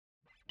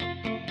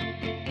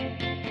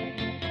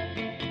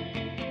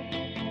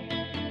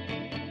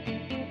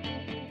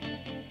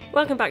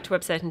Welcome back to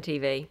Webcertain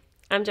TV.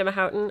 I'm Gemma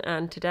Houghton,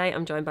 and today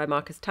I'm joined by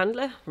Marcus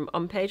Tandler from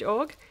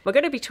onpage.org. We're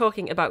going to be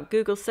talking about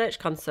Google's Search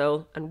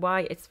Console and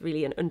why it's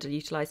really an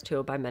underutilized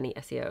tool by many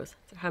SEOs.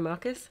 So, hi,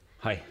 Marcus.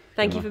 Hi.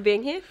 Thank Gemma. you for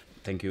being here.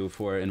 Thank you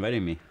for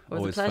inviting me.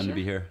 Always fun to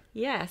be here.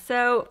 Yeah,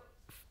 so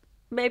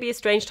maybe a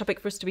strange topic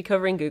for us to be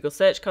covering, Google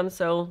Search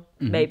Console.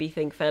 Maybe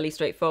think fairly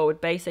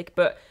straightforward, basic,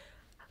 but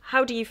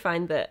how do you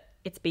find that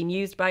it's been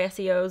used by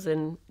SEOs,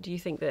 and do you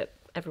think that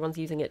everyone's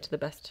using it to the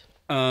best?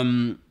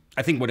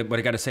 I think what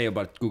I got to say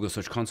about Google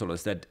Search Console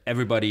is that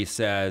everybody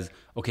says,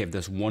 okay, if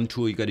there's one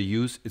tool you got to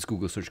use, it's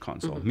Google Search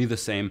Console. Me the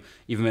same.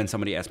 Even when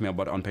somebody asked me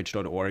about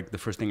onpage.org, the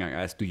first thing I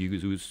asked, do you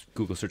use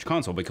Google Search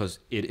Console? Because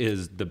it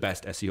is the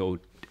best SEO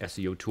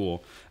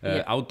tool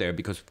out there,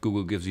 because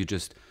Google gives you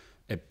just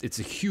it's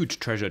a huge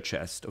treasure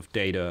chest of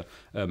data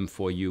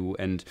for you,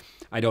 and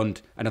I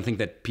don't think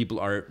that people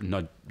are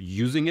not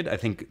using it. I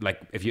think, like,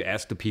 if you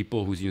ask the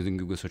people who's using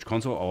Google Search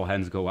Console, all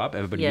hands go up.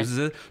 Everybody uses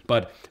it.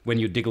 But when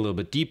you dig a little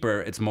bit deeper,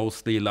 it's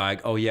mostly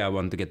like, oh yeah, I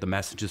want to get the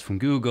messages from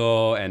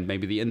Google and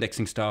maybe the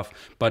indexing stuff.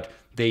 But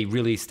they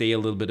really stay a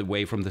little bit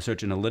away from the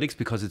search analytics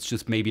because it's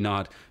just maybe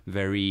not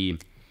very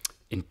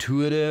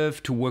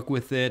intuitive to work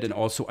with it and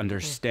also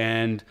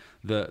understand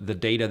the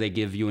data they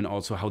give you and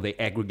also how they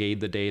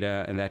aggregate the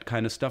data and that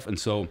kind of stuff. And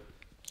so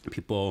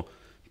people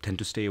tend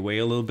to stay away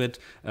a little bit,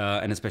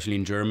 and especially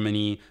in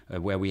Germany,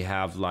 where we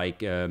have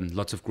like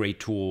lots of great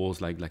tools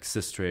like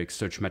Systrix,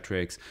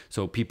 Searchmetrics.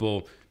 So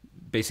people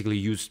basically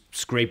use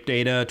scrape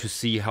data to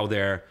see how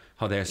their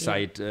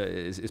site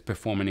is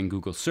performing in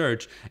Google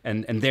search,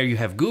 and there you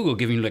have Google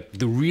giving you like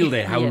the real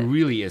data, how it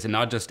really is, and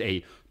not just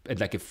a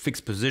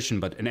fixed position,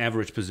 but an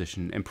average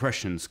position,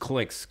 impressions,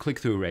 clicks,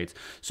 click-through rates.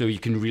 So you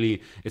can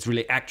it's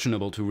really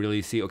actionable to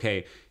really see,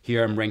 okay,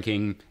 here I'm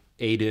ranking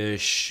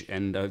 8-ish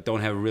and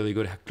don't have a really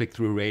good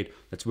click-through rate.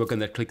 Let's work on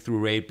that click-through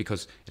rate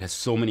because it has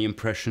so many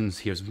impressions.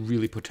 Here's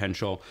really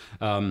potential.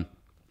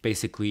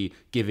 Basically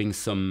giving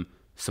some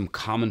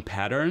common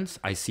patterns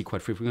I see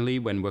quite frequently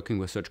when working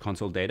with Search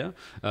Console data,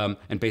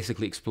 and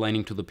basically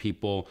explaining to the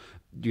people,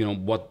 you know,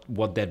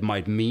 what that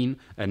might mean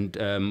and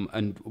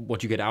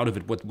what you get out of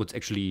it, what's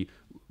actually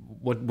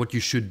what you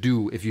should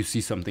do if you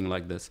see something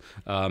like this.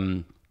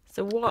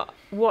 So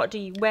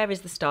where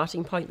is the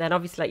starting point then?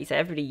 Obviously, like you said,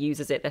 everybody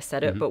uses it, they're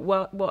set up, but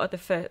what are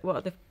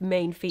the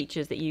main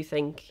features that you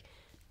think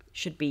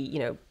should be, you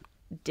know,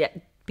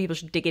 people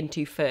should dig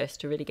into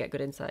first to really get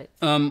good insights?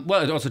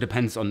 Well, it also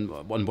depends on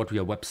what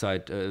your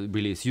website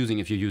really is using.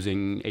 If you're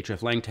using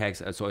hreflang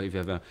tags, so if you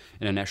have an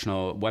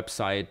international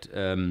website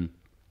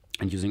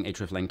and using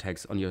hreflang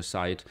tags on your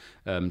site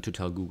to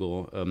tell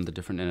Google the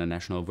different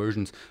international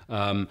versions,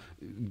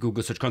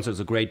 Google Search Console is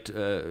a great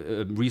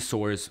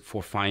resource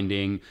for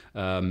finding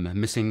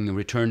missing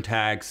return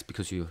tags,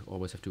 because you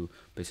always have to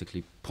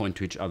basically point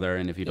to each other,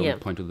 and if you don't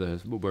point to the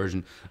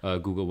version,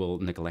 Google will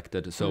neglect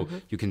it. So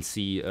you can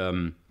see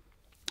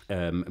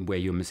where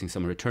you're missing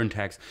some return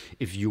tags.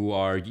 If you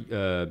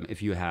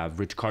have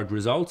rich card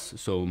results,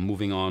 so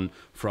moving on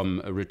from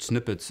rich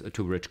snippets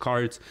to rich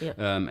cards,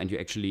 and you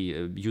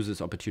actually use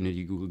this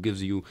opportunity Google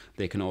gives you,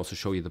 they can also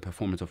show you the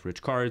performance of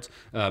rich cards.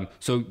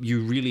 So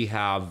you really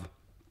have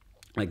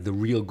like the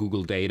real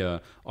Google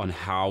data on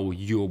how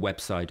your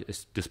website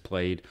is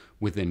displayed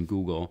within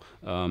Google.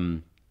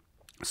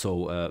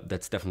 So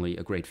that's definitely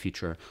a great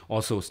feature.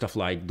 Also stuff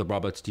like the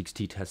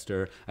robots.txt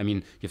tester. I mean,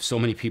 you have so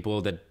many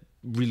people that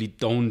really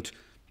don't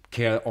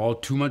care all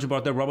too much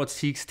about their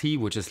robots.txt,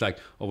 which is like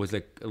always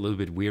like a little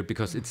bit weird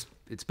because it's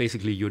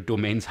basically your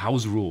domain's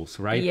house rules,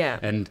 right? Yeah.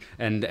 And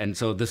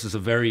so this is a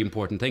very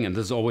important thing, and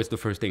this is always the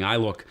first thing I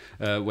look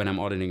when I'm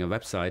auditing a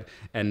website,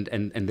 and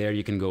there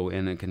you can go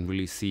in and can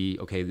really see,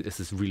 okay, this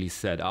is really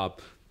set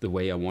up the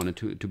way I want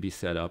it to be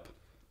set up.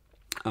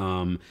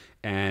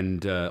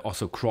 And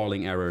also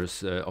crawling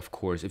errors, of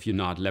course. If you're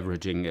not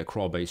leveraging a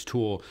crawl-based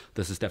tool,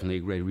 this is definitely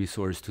a great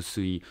resource to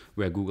see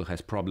where Google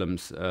has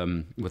problems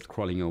with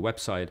crawling your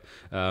website,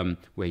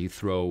 where you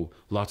throw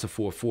lots of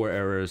 404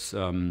 errors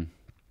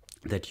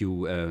that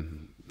you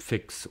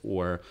fix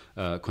or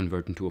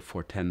convert into a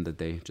 410 that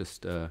they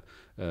just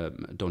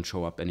don't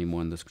show up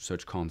anymore in the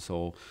Search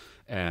Console.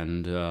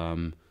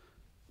 And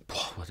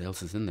what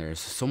else is in there?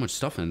 There's so much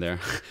stuff in there.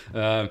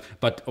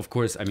 But of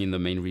course, I mean, the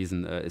main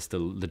reason is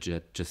still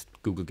legit, just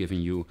Google giving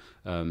you,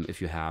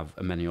 if you have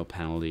a manual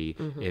penalty,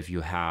 if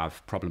you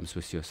have problems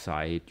with your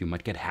site, you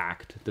might get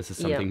hacked. This is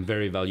something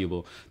very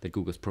valuable that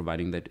Google's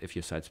providing, that if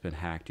your site's been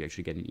hacked, you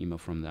actually get an email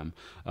from them.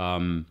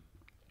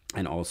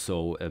 And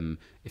also,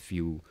 if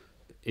you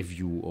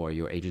or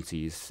your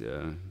agency is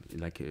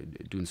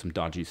doing some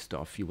dodgy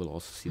stuff, you will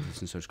also see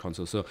this in Search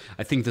Console. So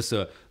I think this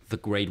is the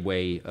great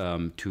way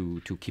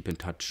to keep in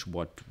touch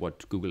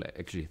what Google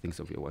actually thinks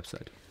of your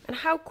website. And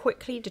how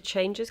quickly do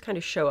changes kind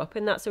of show up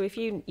in that? So if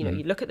you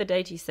you look at the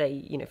data, you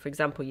say, for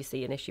example, you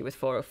see an issue with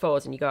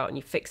 404s and you go out and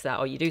you fix that,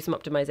 or you do some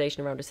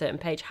optimization around a certain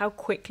page, how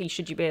quickly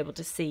should you be able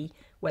to see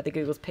whether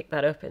Google's picked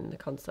that up in the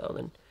console?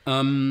 And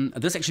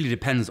This actually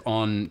depends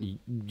on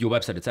your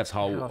website itself,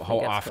 how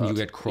often you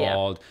get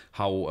crawled,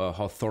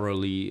 how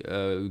thoroughly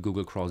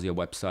Google crawls your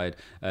website,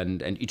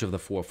 and each of the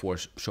four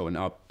showing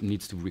up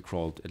needs to be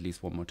crawled at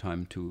least one more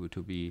time to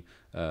be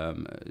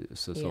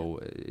so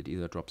it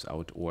either drops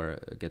out or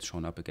gets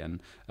shown up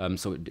again.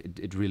 So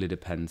it really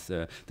depends.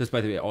 This,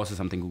 by the way, also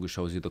something Google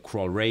shows you, the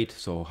crawl rate,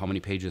 so how many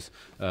pages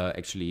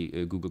actually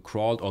Google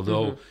crawled.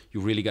 Although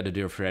you really got to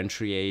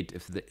differentiate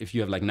if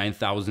you have like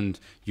 9,000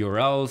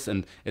 URLs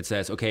and it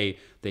says, okay,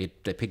 they're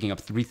picking up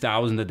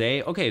 3,000 a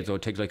day. Okay, so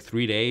it takes like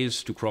 3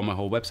 days to crawl my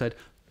whole website.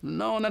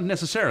 No, not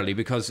necessarily,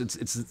 because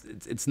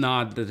it's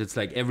not that it's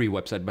like every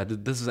website,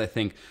 but this is, I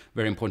think,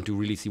 very important to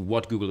really see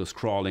what Google is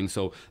crawling.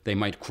 So they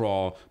might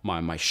crawl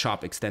my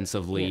shop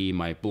extensively,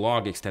 my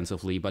blog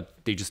extensively, but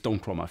they just don't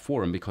crawl my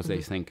forum because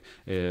they think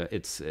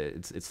it's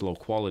low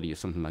quality or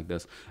something like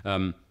this.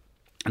 And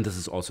this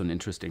is also an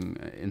interesting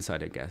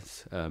insight, I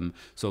guess.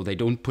 So they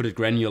don't put it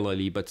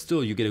granularly, but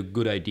still you get a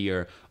good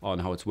idea on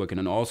how it's working.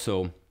 And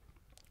also,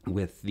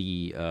 with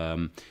the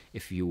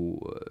if you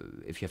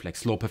have like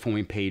slow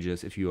performing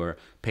pages, if your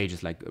page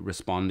is like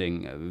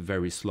responding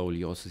very slowly,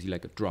 you also see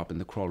like a drop in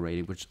the crawl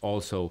rating, which is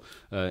also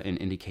an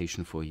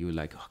indication for you,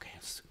 like, okay,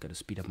 I've got to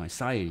speed up my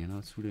site,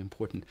 it's really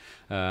important.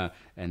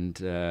 And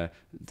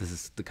this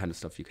is the kind of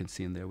stuff you can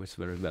see in there, which is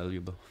very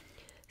valuable.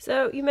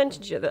 So you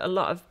mentioned that a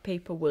lot of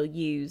people will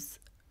use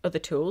other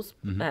tools,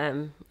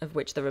 of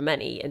which there are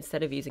many,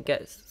 instead of using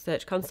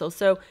Search Console.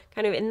 So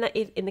kind of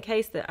in the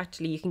case that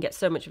actually you can get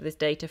so much of this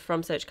data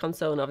from Search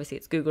Console, and obviously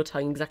it's Google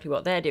telling exactly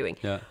what they're doing.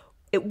 Yeah.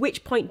 At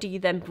which point do you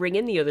then bring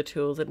in the other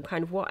tools, and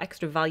kind of what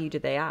extra value do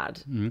they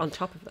add on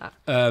top of that?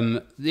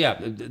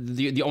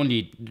 The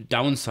only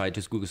downside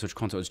to Google Search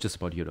Console is just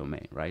about your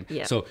domain, right?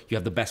 Yeah. So you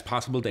have the best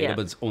possible data,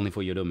 but it's only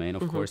for your domain,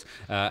 of course.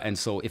 And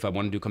so if I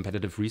want to do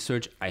competitive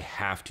research, I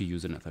have to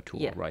use another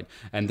tool, right?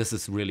 And this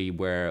is really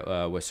where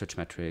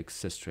Searchmetrics,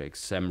 Systrix,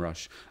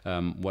 SEMrush,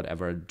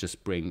 whatever,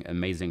 just bring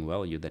amazing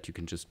value that you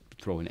can just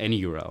throw in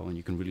any URL and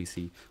you can really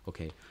see,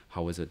 okay,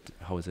 how is it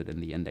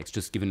in the index?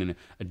 Just giving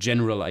a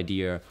general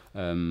idea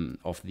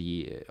of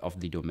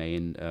the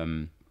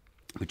domain,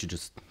 which you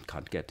just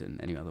can't get in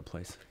any other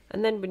place.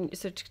 And then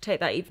to take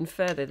that even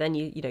further, then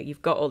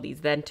you've got all these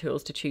then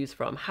tools to choose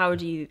from.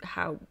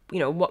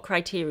 What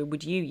criteria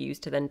would you use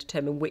to then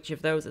determine which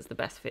of those is the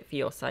best fit for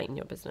your site and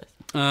your business?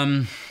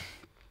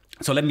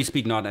 So let me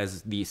speak not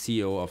as the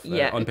CEO of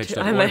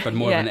onpage.org, but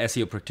more of an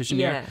SEO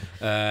practitioner.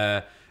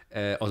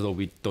 Although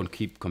we don't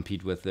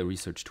compete with the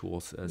research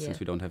tools since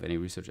we don't have any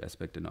research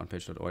aspect in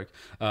onpage.org.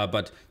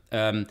 But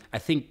I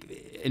think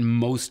in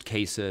most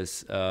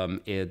cases,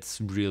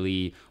 it's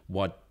really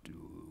what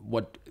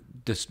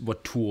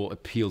tool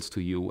appeals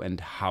to you and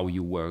how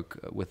you work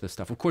with the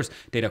stuff. Of course,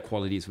 data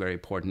quality is very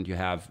important. You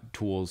have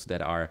tools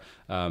that are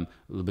a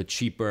little bit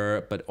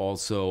cheaper, but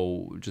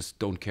also just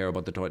don't care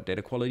about the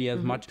data quality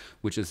as much,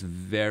 which is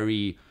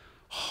very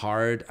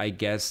hard, I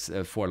guess,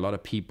 for a lot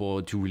of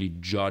people to really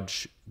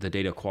judge the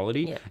data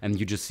quality. And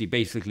you just see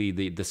basically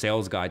the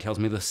sales guy tells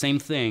me the same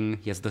thing.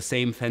 He has the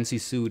same fancy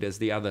suit as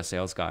the other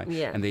sales guy,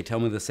 and they tell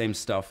me the same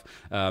stuff.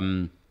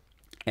 And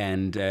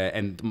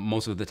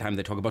most of the time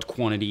they talk about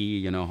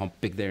quantity, how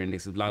big their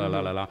index is,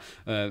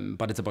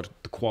 but it's about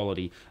the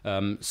quality.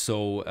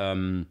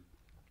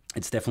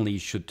 It's definitely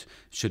should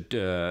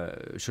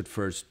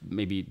first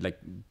maybe like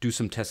do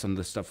some tests on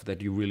the stuff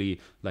that you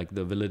really like,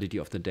 the validity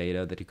of the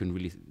data, that you can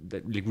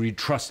really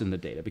trust in the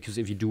data. Because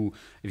if you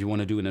want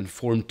to do an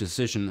informed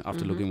decision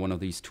after looking at one of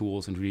these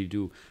tools and really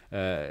do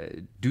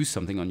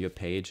something on your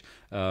page,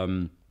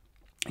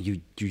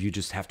 you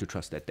just have to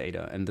trust that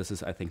data. And this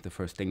is, I think, the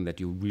first thing, that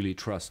you really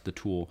trust the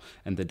tool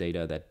and the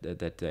data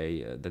that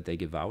they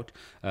give out.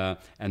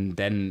 And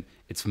then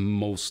it's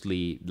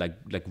mostly like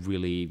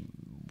really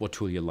what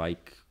tool you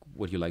like,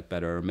 what you like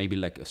better, maybe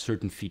like a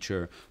certain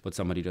feature what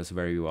somebody does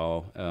very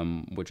well,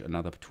 which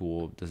another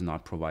tool does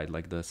not provide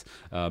like this.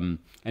 And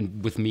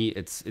with me,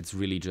 it's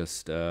really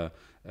just a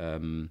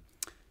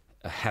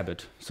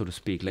habit, so to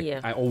speak.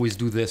 I always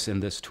do this in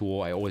this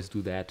tool, I always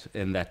do that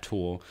in that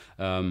tool.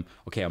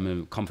 Okay, I'm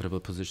in a comfortable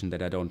position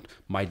that I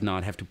might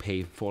not have to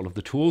pay for all of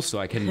the tools, so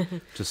I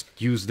can just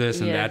use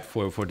this and that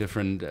for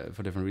different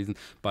reasons.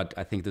 But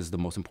I think this is the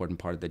most important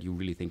part, that you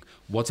really think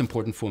what's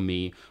important for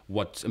me,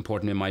 what's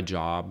important in my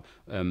job.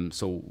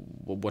 So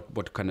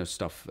what kind of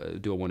stuff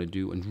do I want to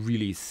do, and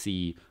really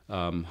see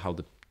how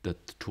the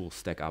tools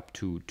stack up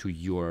to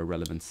your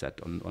relevant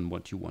set on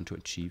what you want to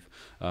achieve.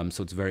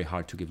 So it's very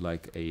hard to give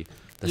like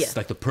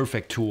like the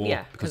perfect tool,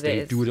 because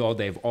they do it all.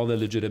 They have all the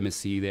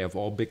legitimacy. They have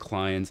all big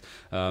clients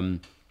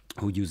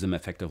who use them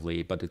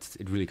effectively. But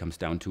it really comes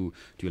down to,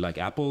 do you like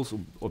apples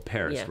or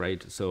pears,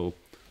 right? So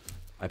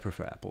I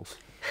prefer apples.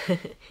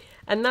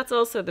 And that's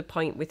also the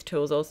point with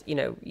tools. Also,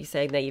 you're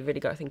saying that you've really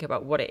got to think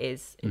about what it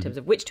is in terms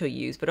of which tool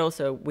you use, but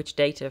also which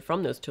data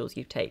from those tools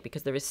you take,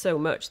 because there is so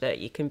much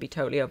that it can be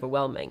totally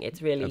overwhelming.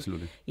 It's really,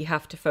 you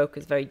have to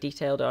focus very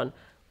detailed on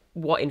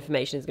what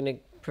information is going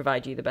to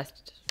provide you the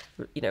best,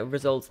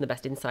 results and the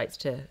best insights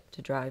to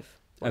drive.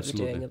 what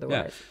you're doing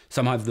otherwise. Yeah.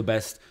 Some have the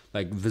best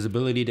like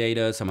visibility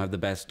data, some have the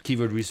best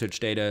keyword research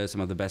data, some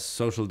have the best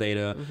social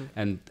data,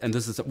 and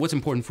this is what's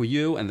important for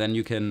you, and then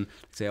you can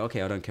say,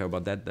 okay, I don't care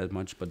about that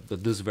much, but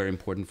this is very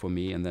important for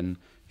me, and then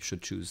you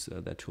should choose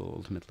that tool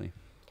ultimately.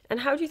 And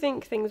how do you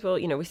think things will,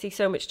 we see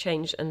so much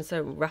change and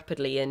so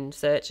rapidly in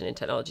search and in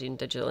technology and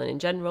digital and in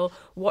general.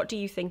 What do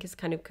you think is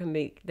kind of going to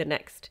be the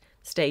next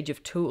stage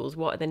of tools?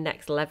 What are the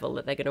next level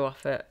that they're going to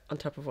offer on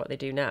top of what they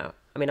do now?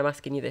 I mean, I'm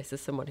asking you this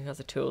as someone who has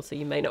a tool, so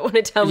you may not want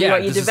to tell me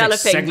what you're developing.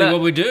 Is exactly what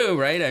we do,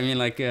 right? I mean,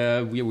 like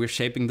we're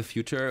shaping the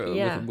future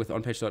with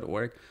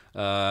onpage.org.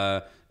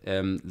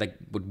 Like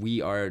what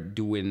we are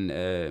doing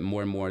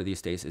more and more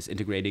these days is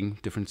integrating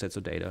different sets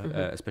of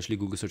data, especially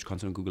Google Search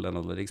Console and Google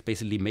Analytics.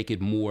 Basically, make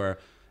it more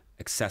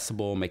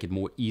accessible, make it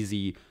more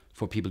easy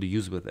for people to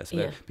use with this.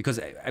 Because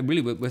I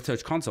really with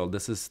Search Console,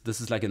 this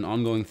is like an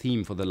ongoing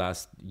theme for the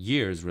last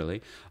years,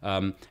 really.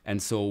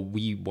 And so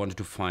we wanted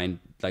to find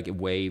like a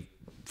way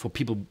for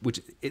people,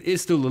 which it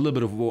is still a little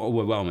bit of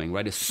overwhelming,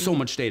 right? There's so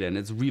much data, and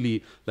it's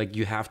really like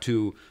you have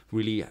to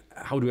really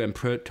how to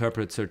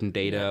interpret certain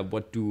data,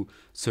 what do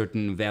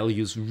certain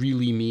values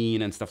really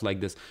mean, and stuff like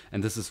this.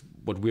 And this is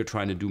what we're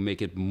trying to do: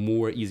 make it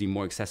more easy,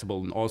 more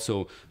accessible, and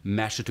also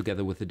mash it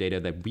together with the data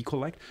that we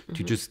collect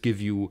to just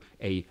give you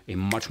a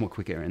much more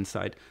quicker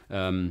insight.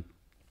 But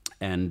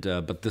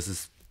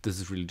this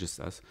is really just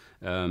us.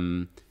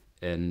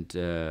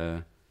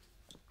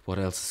 What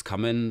else is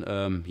coming?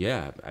 I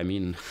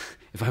mean,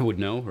 if I would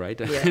know, right?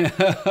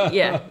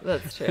 Yeah,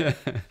 that's true.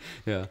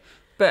 Yeah.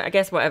 But I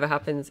guess whatever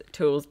happens,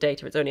 tools,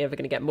 data, it's only ever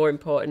going to get more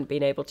important.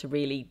 Being able to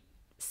really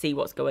see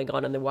what's going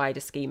on in the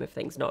wider scheme of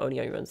things, not only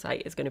on your own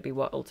site, is going to be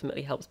what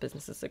ultimately helps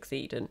businesses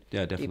succeed and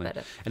do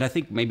better. And I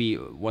think maybe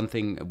one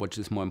thing which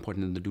is more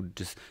important than to do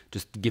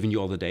just giving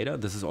you all the data.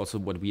 This is also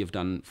what we have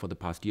done for the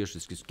past years,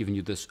 just giving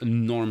you this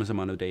enormous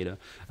amount of data.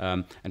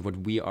 And what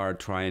we are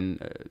trying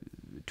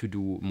to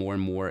do more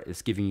and more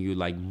is giving you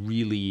like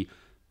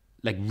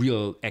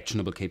real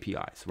actionable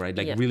KPIs, right?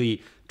 Like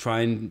really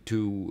trying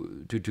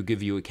to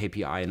give you a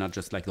KPI and not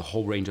just like the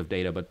whole range of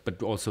data,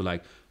 but also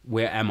like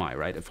where am I,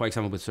 right? For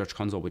example, with Search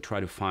Console, we try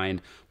to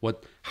find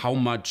how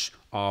much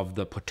of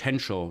the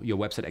potential your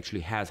website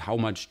actually has. How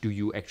much do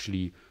you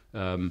actually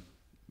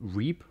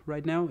reap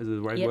right now? Is it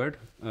the right word?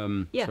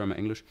 Sorry, my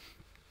English.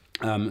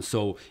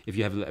 So if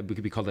you have,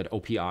 we call that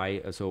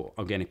OPI, so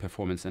Organic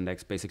Performance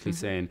Index, basically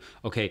saying,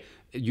 okay,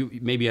 you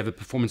maybe have a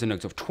performance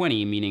index of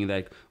 20, meaning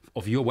that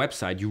of your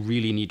website, you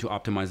really need to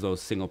optimize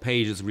those single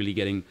pages,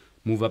 really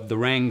move up the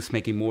ranks,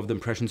 making more of the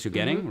impressions you're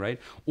getting, right?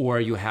 Or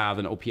you have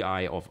an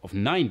OPI of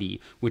 90,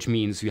 which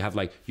means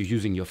you're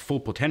using your full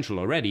potential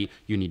already.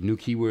 You need new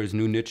keywords,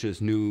 new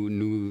niches,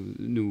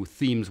 new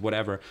themes,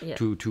 whatever,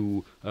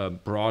 to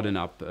broaden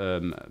up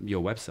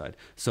your website.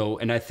 So,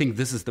 and I think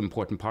this is the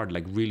important part,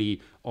 like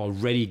really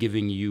already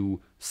giving you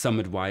some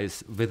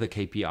advice with a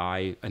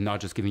KPI and not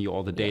just giving you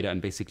all the data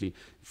and basically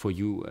for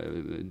you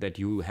that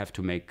you have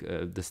to make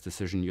this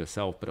decision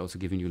yourself, but also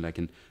giving you like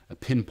a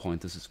pinpoint.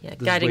 This is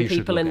guiding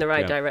people in the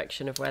right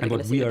direction of where they're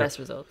going to see the best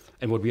results.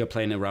 And what we are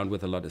playing around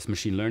with a lot is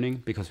machine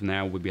learning, because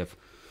now we have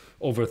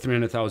over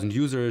 300,000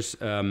 users.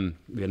 We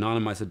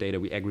anonymize the data,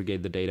 we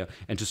aggregate the data,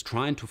 and just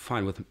trying to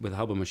find, with the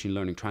help of machine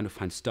learning, trying to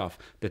find stuff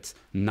that's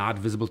not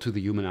visible to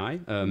the human eye.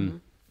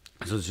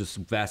 So it's just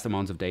vast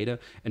amounts of data,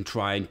 and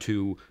trying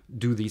to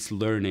do these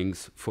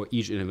learnings for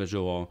each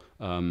individual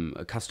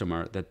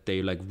customer, that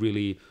they like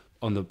really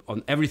on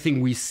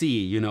everything we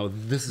see,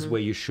 this is where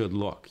you should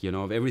look.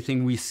 Of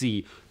everything we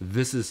see,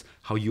 this is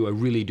how you are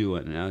really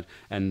doing.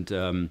 And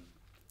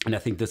I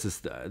think this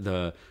is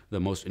the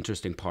most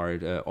interesting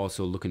part.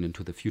 Also looking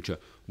into the future,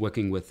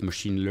 working with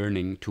machine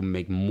learning to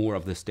make more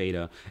of this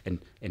data and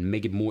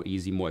make it more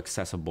easy, more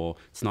accessible.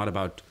 It's not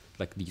about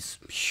like these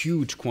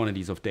huge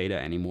quantities of data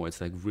anymore. It's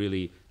like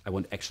really, I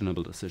want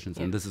actionable decisions,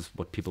 and this is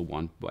what people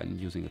want when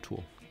using a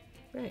tool.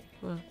 Great.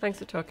 Well, thanks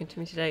for talking to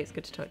me today. It's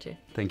good to talk to you.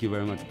 Thank you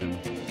very much, Ben.